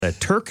a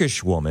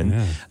Turkish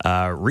woman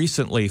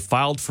recently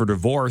filed for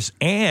divorce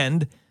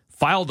and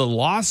filed a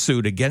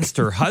lawsuit against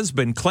her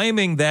husband,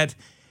 claiming that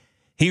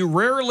he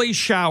rarely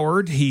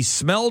showered, he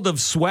smelled of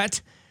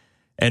sweat,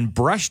 and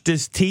brushed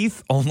his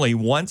teeth only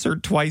once or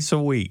twice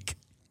a week.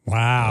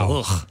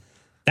 Wow. Ugh.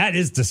 That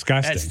is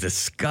disgusting. That's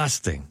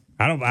disgusting.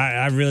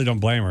 I really don't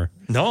blame her.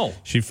 No.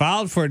 She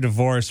filed for a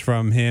divorce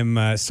from him,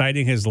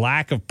 citing his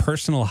lack of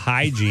personal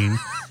hygiene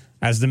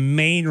as the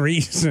main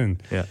reason.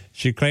 Yeah.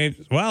 She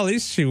claimed, well, at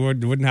least she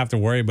wouldn't have to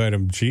worry about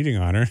him cheating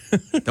on her.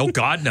 Oh,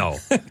 God, no.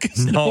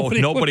 No,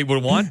 nobody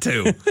would want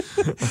to.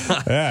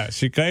 Yeah.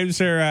 She claims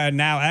her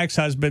now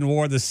ex-husband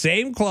wore the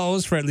same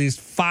clothes for at least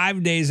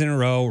 5 days in a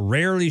row,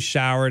 rarely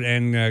showered,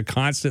 and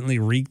constantly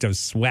reeked of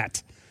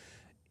sweat.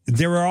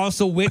 There were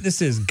also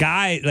witnesses,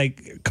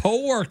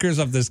 co-workers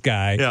of this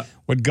guy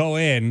would go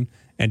in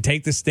and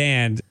take the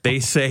stand.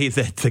 They say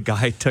that the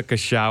guy took a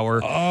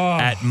shower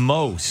at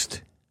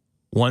most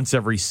once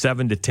every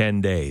 7 to 10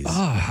 days.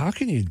 Oh, how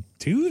can you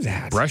do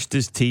that? Brushed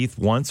his teeth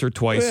once or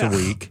twice a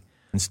week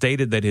and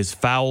stated that his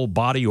foul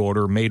body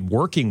odor made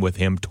working with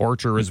him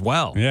torture as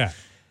well. Yeah.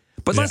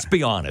 But let's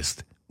be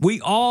honest.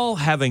 We all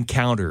have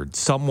encountered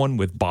someone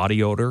with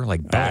body odor,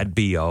 like bad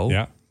BO.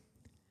 Yeah.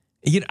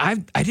 You know,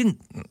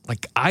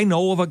 I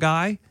know of a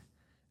guy,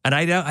 and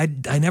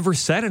I never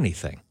said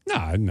anything. No,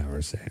 I'd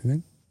never say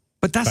anything.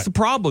 But that's the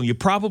problem. You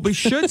probably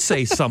should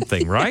say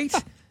something, right?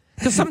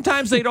 Because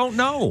sometimes they don't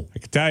know. I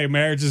can tell you,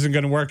 marriage isn't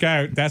going to work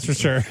out. That's for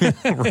sure.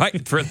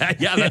 Right, for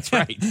that. Yeah, that's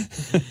right.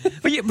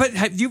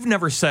 But you've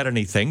never said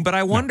anything. But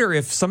I wonder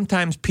if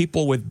sometimes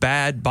people with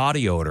bad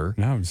body odor.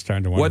 Now I'm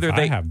starting to wonder if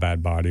I have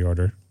bad body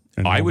odor.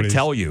 I would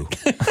tell you.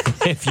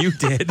 If you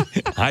did,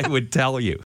 I would tell you.